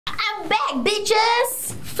I'm back,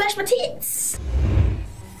 bitches! Flash my tits!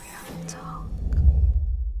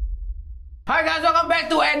 Hi guys, welcome back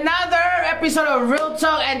to another episode of Real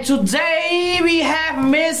Talk, and today we have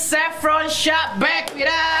Miss Saffron Shop back with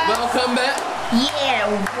us. Welcome back.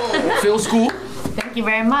 Yeah, whoa. Feels cool. Thank you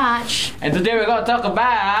very much. And today we're gonna talk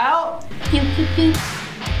about Pew, pew, pew.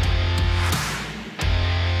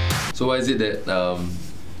 So why is it that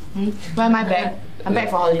Why am I back? I'm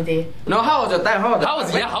back for holiday. No, how was your time? How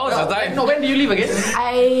was your time? No, when did you leave again?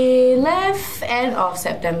 I left end of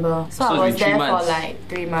September. So I was it's been there 3 for months. like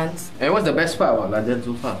 3 months. And what's the best part about London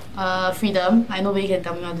so far? Freedom. Like nobody can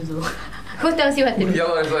tell me what to do. Who tells you what to do? yeah,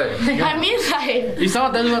 that's right. I mean like... If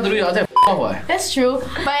someone tells you what to do, you'll say off what? That's true.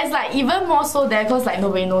 But it's like even more so there because like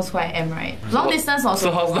nobody knows who I am, right? Long distance also.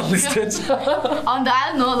 So how's long distance? On the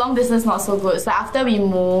other note, long distance not so good. So after we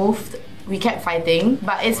moved, we kept fighting,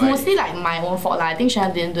 but it's mostly like my own fault. Like, I think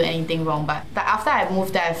Shannon didn't do anything wrong, but after I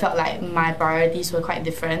moved there, I felt like my priorities were quite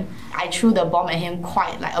different. I threw the bomb at him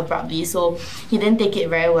quite like abruptly, so he didn't take it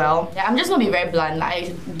very well. Yeah, I'm just gonna be very blunt. Like, I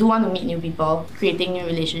do want to meet new people, creating new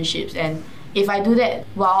relationships, and if I do that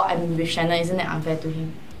while I'm with Shannon, isn't it unfair to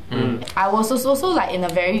him? I was also like in a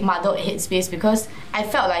very muddled headspace because I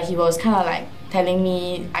felt like he was kind of like telling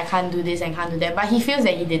me I can't do this and can't do that, but he feels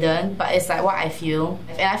that he didn't, but it's like what I feel.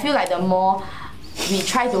 And I feel like the more we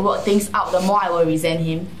try to work things out, the more I will resent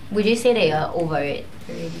him. Would you say that you're over it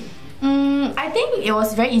already? I think it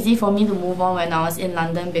was very easy for me to move on when I was in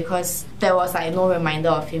London because there was like no reminder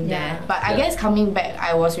of him there. But I guess coming back,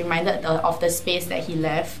 I was reminded of the space that he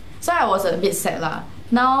left. So I was a bit sad lah.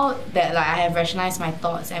 Now that like I have rationalized my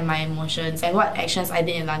thoughts and my emotions and what actions I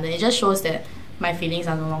did in London, it just shows that my feelings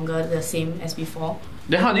are no longer the same as before.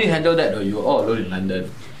 Then how do you handle that though? You were all alone in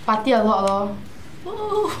London. Party a lot lor.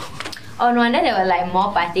 Woo. Oh no wonder there were like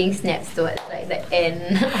more partying snaps towards like the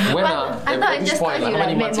end. When I thought it's just because you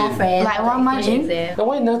like met more friends. Like 1 month in? there. Then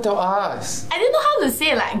why you never tell us? I didn't know how to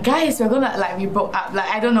say like guys we're gonna like we broke up, like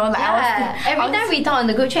I don't know, like Every time we talk on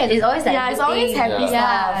the group chat it's always like it's always happy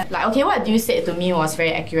stuff. Like okay, what you said to me was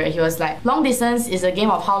very accurate. He was like, long distance is a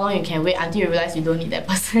game of how long you can wait until you realize you don't need that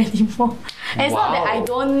person anymore. And it's not that I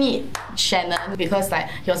don't need Shannon because like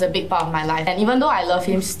he was a big part of my life, and even though I love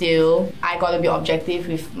him still, I gotta be objective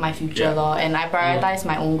with my future law, and I prioritize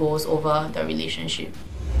my own goals over the relationship.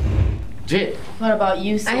 Jade, what about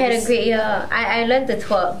you, sis? I had a great year. I learned to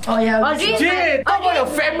twerk. Oh yeah. Jade, talk about your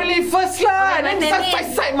family first lah, and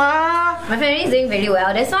then side ma. My family is doing very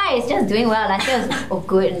well. That's why it's just doing well. Last year was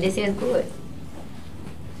good and this year is good.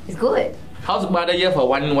 It's good. How's mother year for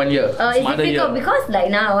one year? It's difficult because like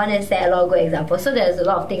now I want to set a lot of good examples. So there's a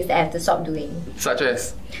lot of things that I have to stop doing. Such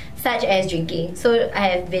as Drinking. So I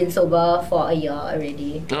have been sober for a year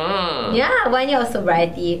already. Yeah, 1 year of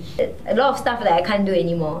sobriety. A lot of stuff that I can't do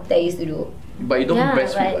anymore that I used to do. But you don't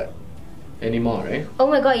breastfeed anymore, right? Oh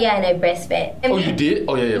my god, yeah, and I breastfed. oh, you did?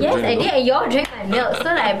 Oh yeah. Yes, I did, and you all drank my milk. So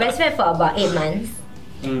like I breastfed for about 8 months.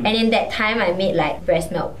 And in that time, I made like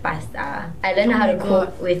breast milk pasta. I learned how to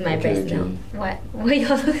cook with my breast milk. What? Why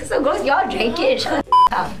y'all looking so gross? Y'all drank it. Shut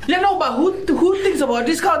up. Yeah, no, but who thinks about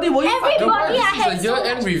this kind of thing? Everybody, I had This is a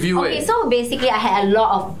year-end review. Okay, so basically, I had a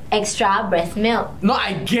lot of extra breast milk. No,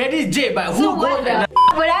 I get it, Jade, but So who what goes the and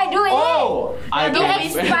would I do with I it? don't It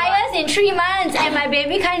expires in 3 months, and my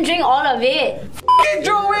baby can't drink all of it.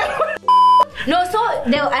 throw it. No, so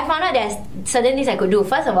I found out there's certain things I could do.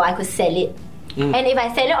 First of all, I could sell it. And if I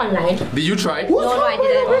sell it online... Did you try? No, I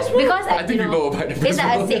didn't. Because I think people will buy the it's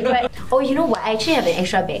like a secret. Oh, you know what? I actually have an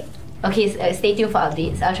extra bag. Okay, stay tuned for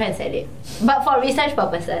updates. I'll try and sell it. But for research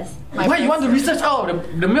purposes. Why you want to research out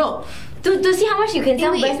the milk? To see how much you can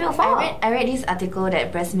sell breast milk for. I read this article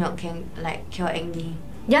that breast milk can like cure acne.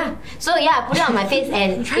 Yeah. So yeah, I put it on my face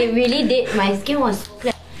and it really did. My skin was so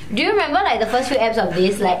clear. Do you remember like the first few eps of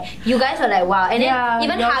this? Like you guys were like wow, and then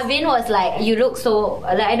even Harvin was like, you look so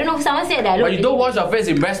like I don't know. Someone said that I look. But you don't wash your face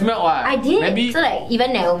in breast milk, what? I did. Maybe. So like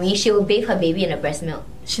even Naomi, she would bathe her baby in the breast milk.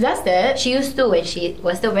 She does that? She used to when she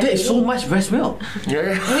was still breastfeeding. There's so much breast milk.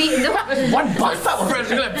 Yeah. One bathtub of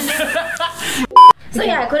breast milk. So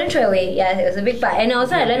yeah, I couldn't throw away. Yeah, it was a big part. And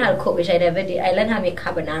also I learned how to cook, which I never did. I learned how to make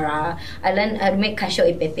carbonara. I learned how to make cashew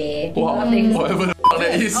e pepe. Wow. Whatever the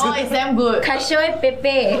that is. Oh, it's damn good. Cashew e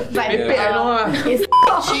pepe. Like I know. It's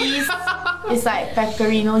cheese. It's like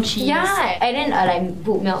pecorino cheese. Yeah, and then like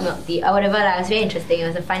boot milk tea or whatever lah. It was very interesting. It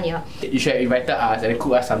was a fun year. You should have invited us and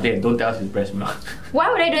cook us something and don't tell us it's breast milk. Why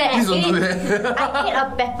would I do that? Please don't do that. I ate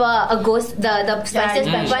a pepper, a ghost, the spiciest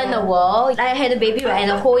pepper in the world. I had a baby, right, and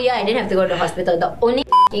the whole year I didn't have to go to the hospital. The only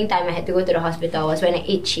time I had to go to the hospital was when I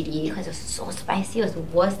ate chili because it was so spicy. It was the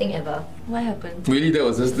worst thing ever. What happened? Really, that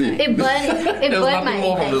was just it. It burned. It There was burned nothing my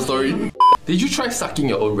more from the story. Did you try sucking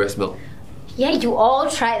your own breast milk? Yeah, you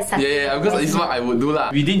all tried sucking. Yeah, because this is what I would do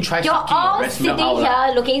lah. We didn't try You're sucking your all breast milk sitting out lah.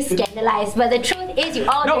 here looking scandalized, but the truth is you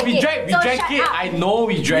all No, drank we it. drank So it. shut up. I know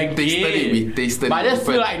we drank it. We tasted it. But I just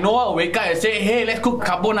feel like no one will wake up and say, hey, let's cook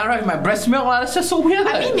carbonara with my breast milk lah. That's just so weird.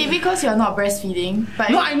 I mean, maybe because you're not breastfeeding.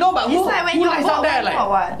 But no, I know, but it's who, like when who you lies out there like,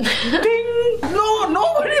 what? ding, no,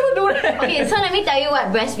 nobody will do that. Okay, so let me tell you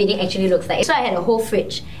what breastfeeding actually looks like. So I had a whole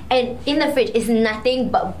fridge, and in the fridge is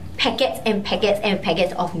nothing but packets and packets and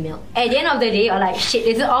packets of milk. At the end of the day, you're like, shit,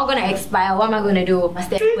 this is all gonna expire. What am I gonna do?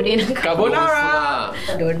 Must I put in Carbonara.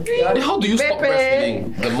 Don't. How do you stop Pepe.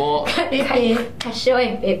 breastfeeding? The more Cashew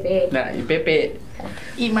and pepe. Nah, pepe.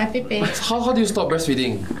 Eat my pepe. how do you stop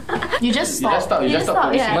breastfeeding? You just stop. You just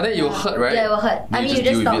stop producing. yeah. But then you'll hurt, right? Yeah, it will hurt. Then I mean, you you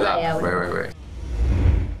just deal stop with it lah, lah. yeah. Right.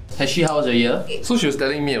 Hashi, how was your year? So she was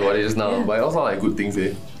telling me about it just now, but it all sound like good things,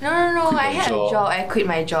 eh? No. Quit I your had job. a job. I quit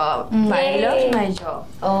my job. But I Yay. loved my job.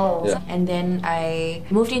 Oh. Yeah. And then I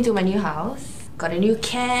moved into my new house, got a new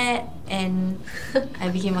cat, and I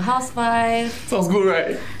became a housewife. Sounds good,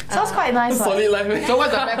 right? Sounds quite nice. what? Solid life, eh? So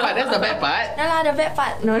what's the bad part? That's the bad part. No lah, the bad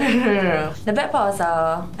part. No. The bad part was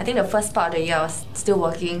I think the first part of the year I was still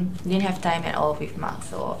working. Didn't have time at all with Mark,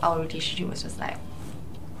 so our relationship was just like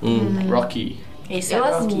Rocky. it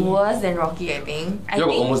was worse than Rocky. I think. I You got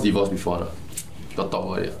think almost divorced before, no? Got talk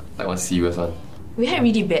about it. Like one serious one. we had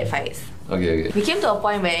really bad fights. Okay. We came to a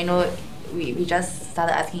point where we just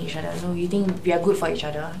started asking each other, you think we are good for each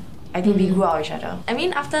other? I think we grew out of each other. I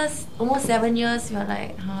mean, after almost 7 years, we were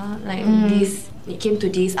like, this. It came to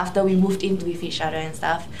this after we moved in with each other and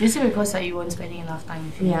stuff. Is it because like, you weren't spending enough time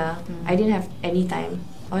with him? Yeah, I didn't have any time.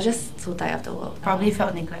 I was just so tired after work. Probably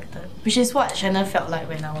felt neglected. Which is what Shannon felt like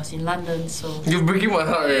when I was in London, so... You're breaking my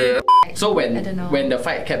heart, eh? So I don't know. when the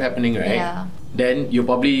fight kept happening, right? Yeah. Then you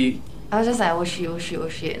probably I was just like, oh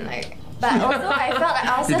shit, and like. But also, I felt like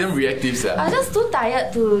I was You damn just. reactive, sia. I was just too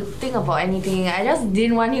tired to think about anything. I just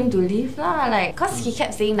didn't want him to leave lah. Like, cause he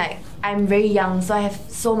kept saying like, I'm very young, so I have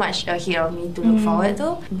so much ahead of me to look forward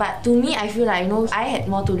to. But to me, I feel like I had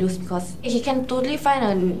more to lose because he can totally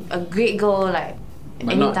find a great girl like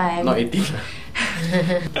but anytime. not 18.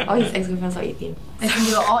 All his ex-girlfriends are 18. We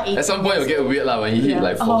were all 18. At some point, it'll get weird lah when he hit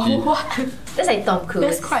like 40. Oh, what? That's like Tom Cruise.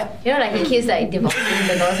 That's quite... You know, like he keeps like divorcing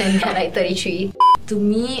the girls and they're like 33. To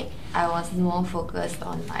me, I was more focused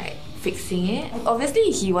on like fixing it. Obviously,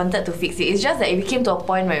 he wanted to fix it. It's just that it became to a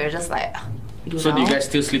point where we were just like, So do you guys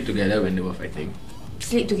still sleep together when they were fighting?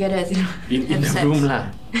 sleep together as In the sex. room lah.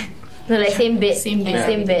 No, like same bed. Same bed.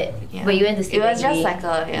 Same bed. Yeah. But you went to sleep It was angry. just like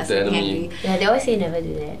a sleeping enemy. angry. Yeah, they always say never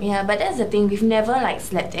do that. Yeah, but that's the thing. We've never like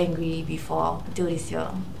slept angry before until this year.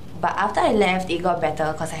 But after I left, it got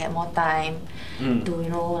better because I had more time to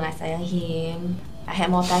like sayang him. I had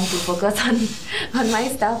more time to focus on my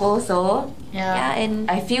stuff also. Yeah. And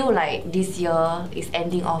I feel like this year is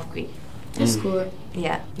ending off great. That's good.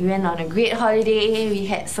 Yeah, we went on a great holiday. We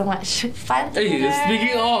had so much fun together. Hey,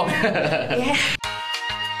 speaking of, Yeah.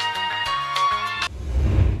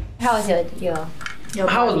 How was your year?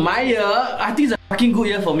 How was my year? I think it's a fucking good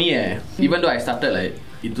year for me Even though I started like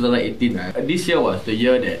in 2018, right? This year was the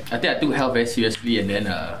year that I think I took health very seriously, and then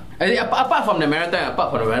I think apart from the marathon,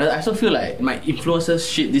 I also feel like my influencers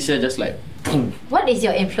shit this year just like boom. What is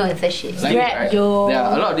your influencer shit? Like, right?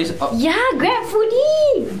 Yeah, a lot of this. Yeah, Grab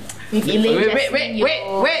foodie! With Elaine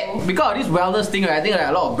Wait! Because of this wellness thing, right, I think like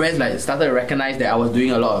a lot of brands like started to recognize that I was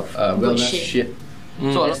doing a lot of wellness shit.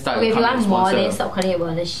 So I started Okay, if you coming want more, sponsor. then stop calling it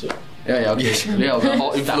wellness shit. Yeah, okay. Yeah, okay.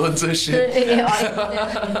 all influencer shit.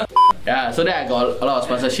 Yeah, so then I got a lot of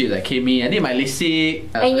sponsorship that came in. I did my LASIK.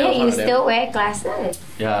 And that yet was one you of them. still wear glasses.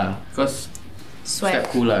 Yeah, because Swag. step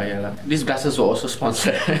cool lah, yeah lah. These glasses were also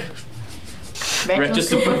sponsored. Retro Super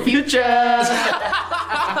Super Future.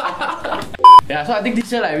 Yeah, so I think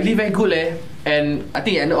this year like really very good and I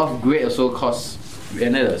think it ended off great also cause we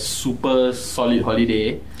ended a super solid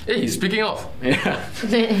holiday. Hey, speaking of, Yeah. So,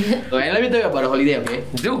 and let me tell you about the holiday, okay?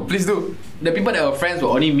 please do. The people that were friends were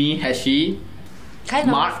only me, Hashi,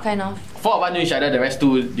 Mark. Kind of. 4 of us knew each other, the rest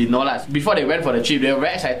 2 didn't know lah. Before they went for the trip, they were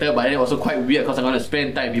very excited, but then also quite weird because I'm going to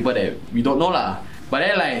spend time with people that we don't know lah. But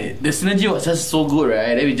then like, the synergy was just so good,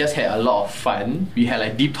 right? Then we just had a lot of fun. We had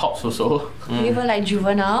like deep talks also. We were like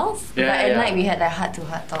juveniles, Yeah, but at yeah. night we had like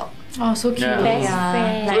heart-to-heart talk. Oh, so cute. Yeah. Best Yeah.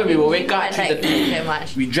 friend. So we will wake up at like 3:30. that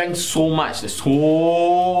much. We drank so much,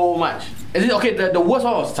 so much. Is it okay? The worst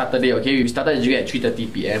one was Saturday, okay? We started drinking at 3:30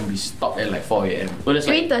 PM. We stopped at like 4 AM. So that's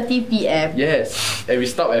like, 3:30 PM. yes, and we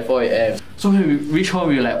stopped at 4 AM. So when we reached home,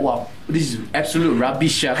 we were like, wow, this is absolute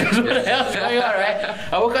rubbish. What the hell's going on,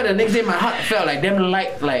 right? I woke up the next day, my heart felt like damn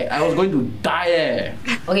light, like I was going to die.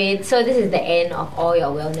 Okay, so this is the end of all your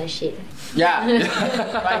wellness shit. Yeah.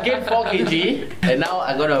 I gained 4 kg and now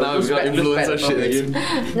I gotta lose fat shit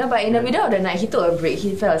again. No, but in the middle of the night, he took a break.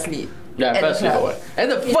 He fell asleep. Yeah, I fell asleep for what?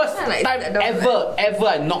 And the first like time the ever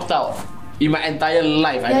I knocked out in my entire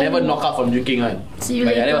life. I never knocked out from drinking one. See you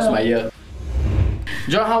But yeah, that was later. my year.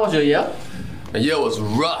 John, how was your year? The year was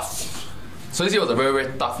rough. So this year was a very,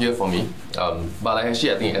 very tough year for me. But like,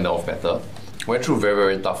 actually, I think it ended off better. Went through very,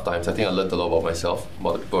 very tough times. I think I learned a lot about myself,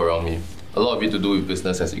 about the people around me. A lot of it to do with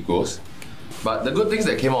business as it grows. But the good things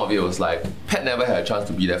that came out of it was like, Pat never had a chance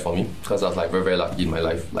to be there for me because I was like very, very lucky in my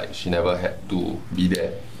life. Like she never had to be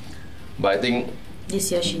there. But I think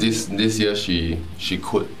This year she this year she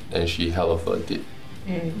could, and she hell of a did.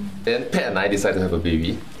 Then Pat and I decided to have a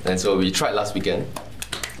baby, and so we tried last weekend.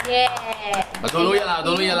 Yeah. I don't know yet lah.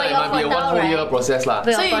 It might be a 1 whole year process lah.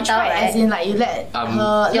 But So you your tried portal, as in like you let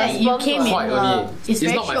her, like you came in Quite her. only. It's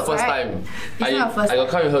very not my shiok, first right? time. It's not your first I got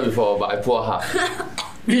come with her before, but I pulled her heart.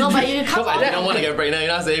 No, but you Because come I didn't want to get pregnant, you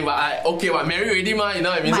know what I'm saying? But I'm married already, ma, you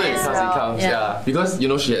know what I mean? So Might it as comes, well. it comes, Yeah. yeah. Because you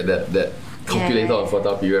know she had that calculator on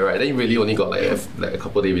fertile period, right? Then you really only got like a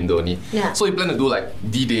couple day window only. Yeah. So we plan to do like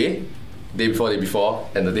day before,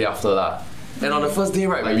 and the day after lah. And on the first day,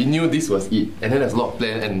 right, like, we knew this was it. And then there's a lot of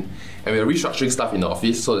plan and we were restructuring stuff in the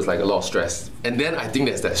office, so there's like a lot of stress. And then I think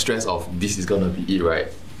there's that stress of this is gonna be it, right?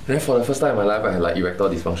 And then for the first time in my life, I had like erectile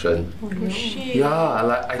dysfunction. Oh, shit. Yeah,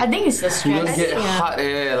 I think it's the couldn't stress. get hard,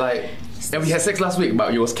 like. And we had sex last week,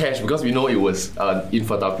 but it was cash because we know it was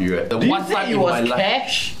infertile period. The one time in my life,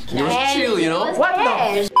 cash? it was chill, you know. What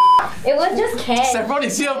the It was just cash. Saffron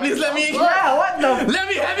is here, please let me. Yeah, what the Let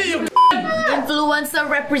me have it, you. Influencer The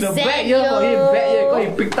represent bad year for him, bad year because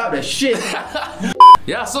he picked up the shit.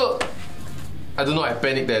 Yeah, so I don't know. I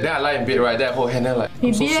panicked there. Then I lie in bed, right? Then I hold hand, then like,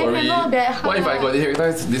 I'm so Maybe I sorry. cannot that What if I got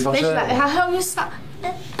erectile Then she's dysfunction? like, I'll help you suck.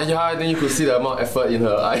 And yeah, then you could see the amount of effort in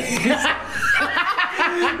her eyes.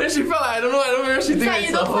 Then she felt like I don't know if she thinks like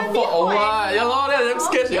it's you her don't fault find it or what. hard. Yeah, lor, then I'm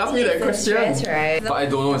scared. She asked me that question. Stress, right? But I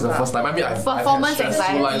don't know. It's the first time. I mean, I've Performance had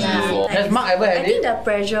stressful anxiety. lives before. Has Mark ever I had think it? the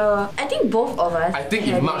pressure. I think both of us. I think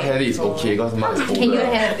if Mark had it, it's okay because Mark is older. Can you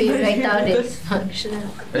have erectile dysfunction?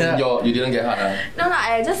 As in you didn't get hard. No,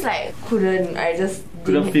 I just like couldn't. I just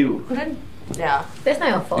Couldn't didn't- feel. Couldn't. Yeah. That's not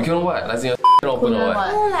your You fault. cannot what? As in your open or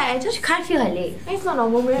what? No, like I just You can't feel her legs. It's not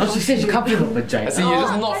normal. No, she said she can't feel her vagina. As in you're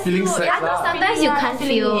just not feeling sex I lah. Sometimes you Yeah, can't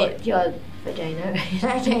feeling feel it. your vagina,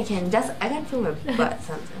 right? I can just I can't feel my butt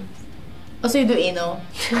sometimes. Also, you do anal.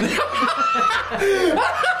 But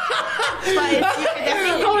it's, you can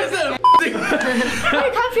definitely. How is that a thing? Why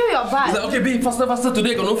you can't feel your It's butt? like, okay, babe, faster,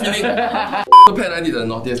 today I got no feeling. So Pat and I did the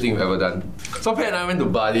naughtiest thing we've ever done. So Pat and I went to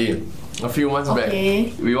Bali a few months Okay.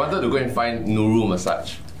 back. We wanted to go and find Nuru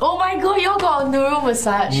massage. Oh my god, you all got a neuro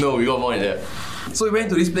massage. No, we got more than that. So we went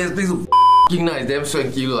to this place look f***ing nice, damn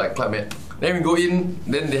swanky, look like Club Med. Then we go in,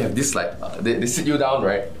 then they have this like, they sit you down,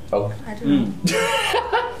 right? Oh. I don't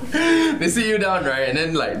know. They sit you down, right? And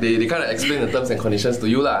then like they kind of explain the terms and conditions to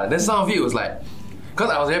you lah. Then some of it was like, cause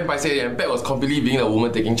I was very paiseh and Pat was completely being the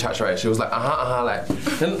woman taking charge, right? She was like, like.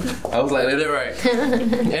 Then I was like that, right?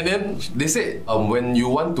 And then they said, when you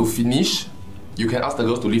want to finish, you can ask the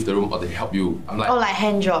girls to leave the room or they help you. I'm like, Oh, like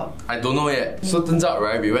hand job. I don't know yet. So turns out,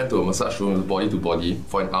 right, we went to a massage room, body to body,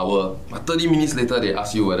 for an hour. But 30 minutes later, they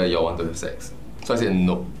asked you whether you want to have sex. So I said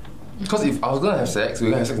no. Because if I was gonna have sex, we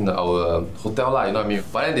were gonna have sex in our hotel lah, you know what I mean?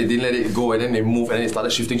 But then they didn't let it go and then they moved and then they started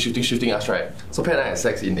shifting us, right? So Pat and I had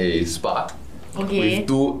sex in a spa. Okay. With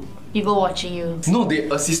two... People watching you. No, they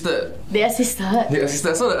assisted. They assisted.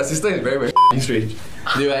 So the assistant is very, very strange.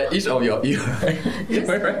 They were at each of your ear.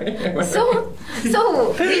 Right? So we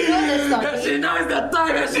know the story. She knows the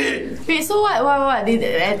time, actually! Wait, so what did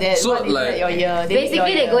they So, what did like- your ear?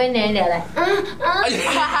 Basically, they go in there and they're like,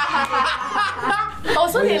 Oh,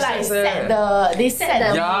 so they Very like nice, set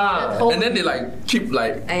the Yeah, whole- and then they like keep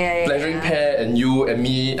like yeah, pleasuring yeah. Pear and you and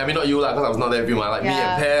me. I mean not you lah, because I was not there with you, like me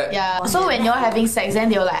and Pear. Yeah. So when you're having sex, then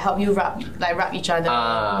they'll like help you rub each other.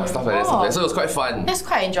 Stuff like that, stuff like that. So it was quite fun. That's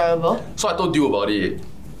quite enjoyable. So I told you about it.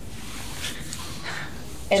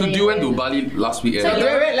 And So then- you went to Bali last weekend.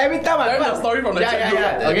 Wait, let me tell my Tell me part. the story from the chat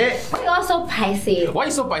group. Okay. why you all so paiseh? Why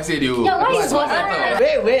you so paiseh, dude? Yeah, why you What's so what happened?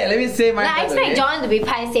 Wait, let me say my Like, I part, expect okay? John to be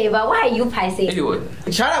paiseh, but why are you paiseh? Hey, dude.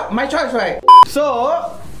 Shut up, my choice, right?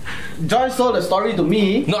 So, John sold the story to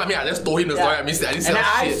me. No, I mean I just told him the story. I didn't And say then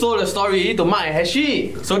I shit. sold the story to Mark and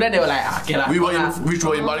Hashi. So then they were like, okay lah. We were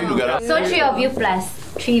in Bali together. So 3 of you plus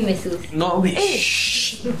 3 missus. No, wait.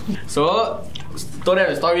 Shh. So, told them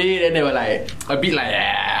the story, then they were like a bit like,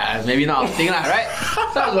 yeah, maybe not our thing lah, right?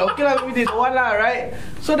 So I was like, okay lah, maybe this one lah, right?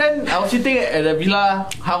 So then I was sitting at the villa,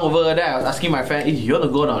 hungover, then I was asking my friend, hey, you want to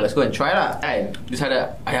go now? Let's go and try lah. I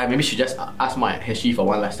decided, maybe she just ask my Heshi for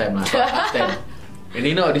one last time lah. And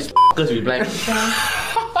you know, these f***ers reply,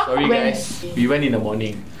 sorry guys, we went in the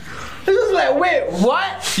morning. It's just like, wait,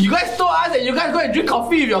 what? You guys told us that you guys go and drink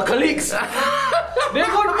coffee with your colleagues. They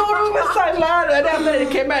go to the massage lah. And then after they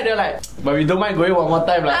came back, they're like, but we don't mind going one more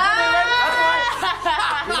time lah.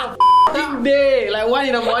 F***ing day, like 1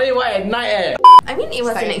 in the morning, 1 at night I mean, it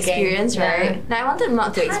was an experience, right? Like, I wanted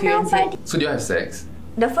not to experience it. So do you have sex?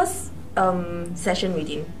 The first session we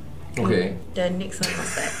didn't. Okay. The next one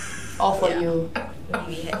was like All for you.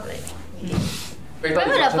 we had like.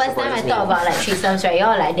 Remember the first time I thought about like threesomes, right?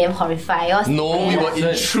 Y'all like damn horrified. Y'all No, we were Yeah.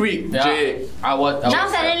 intrigued, Yeah. Jade. I was now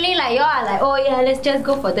suddenly like y'all are like, oh yeah, let's just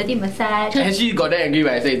go for dirty massage. Heshi got that angry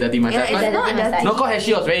when I said dirty massage. Yeah, it's But- not dirty. No, cause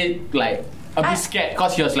Heshi was very like a bit scared,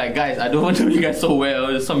 cause he was like, guys, I don't want to know you guys so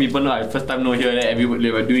well. Some people know I first time know here that everybody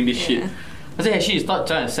they were doing this shit. I said Heshi is not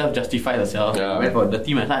trying to self-justify herself. Yeah. Went for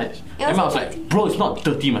dirty massage. And I was like, bro, it's not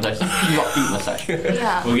dirty massage, it's erotic massage.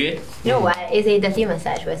 Yeah. Okay? You know what? It's a dirty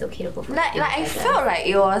massage, but it's okay to go for Like dirty I massage. felt like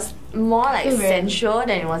it was more like sensual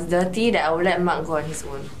than it was dirty, that I would let Mark go on his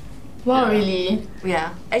own. Wow, really?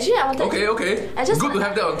 Yeah. Actually, I wanted. Okay. I just Good to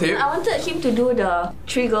have that on tape. I wanted him to do the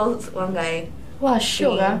 3 girls, 1 guy. Wow,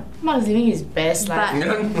 sure. Yeah. Mark's living his best life.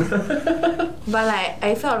 But like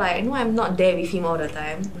I felt like I'm not there with him all the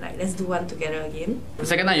time. Like let's do one together again. The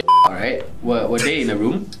second time you right? Were they in the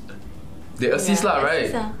room? They assist lah, right?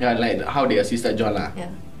 Assist lah. Yeah, like how they assisted John lah. Yeah.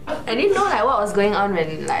 I didn't know like what was going on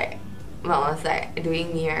when like Mark was like doing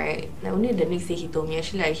me, right? Like only the next day he told me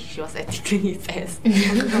actually like she was like tickling his ass.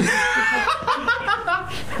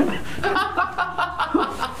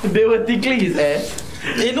 They were tickling his ass.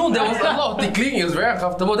 No, there was a lot of tickling. It was very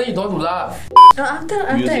uncomfortable. Then you don't want to laugh. No,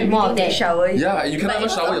 after Music. More of everything they that. shower. Yeah, you cannot Like, even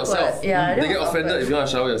it shower was yourself. awkward. Yeah, They that get was offended awkward. if you want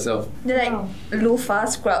to shower yourself. They like loofah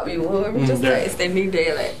scrub you. We're just like standing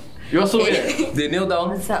there like. It was so weird. They kneel down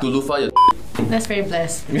What's up? to loofah your That's very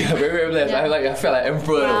blessed. Yeah, very blessed. I felt like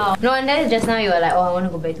emperor. Wow. No wonder just now you were like, oh, I want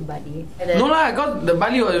to go back to Bali. No lah, cause the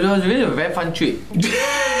Bali was really a very fun trip. No,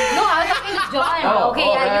 I was talking to John. Oh, okay,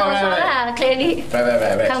 oh, yeah, you right, also right, lah, clearly.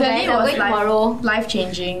 Right. Come Clearly guys, it I'll was wait tomorrow. life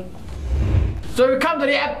changing. So we come to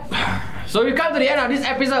the end of this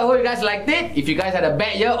episode. I hope you guys liked it. If you guys had a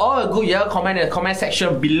bad year or a good year, comment in the comment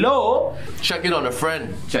section below. Check in on a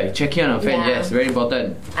friend. Check in on a friend, Yeah. yes, very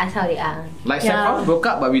important. Ask how they are. Like Yeah. Saffron broke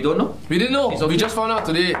up, but we don't know. We didn't know. It's okay. We just found out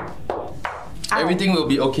today. Everything will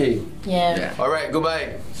be okay. Yeah. Yeah. Alright,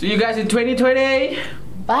 goodbye. See you guys in 2020.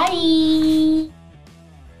 Bye.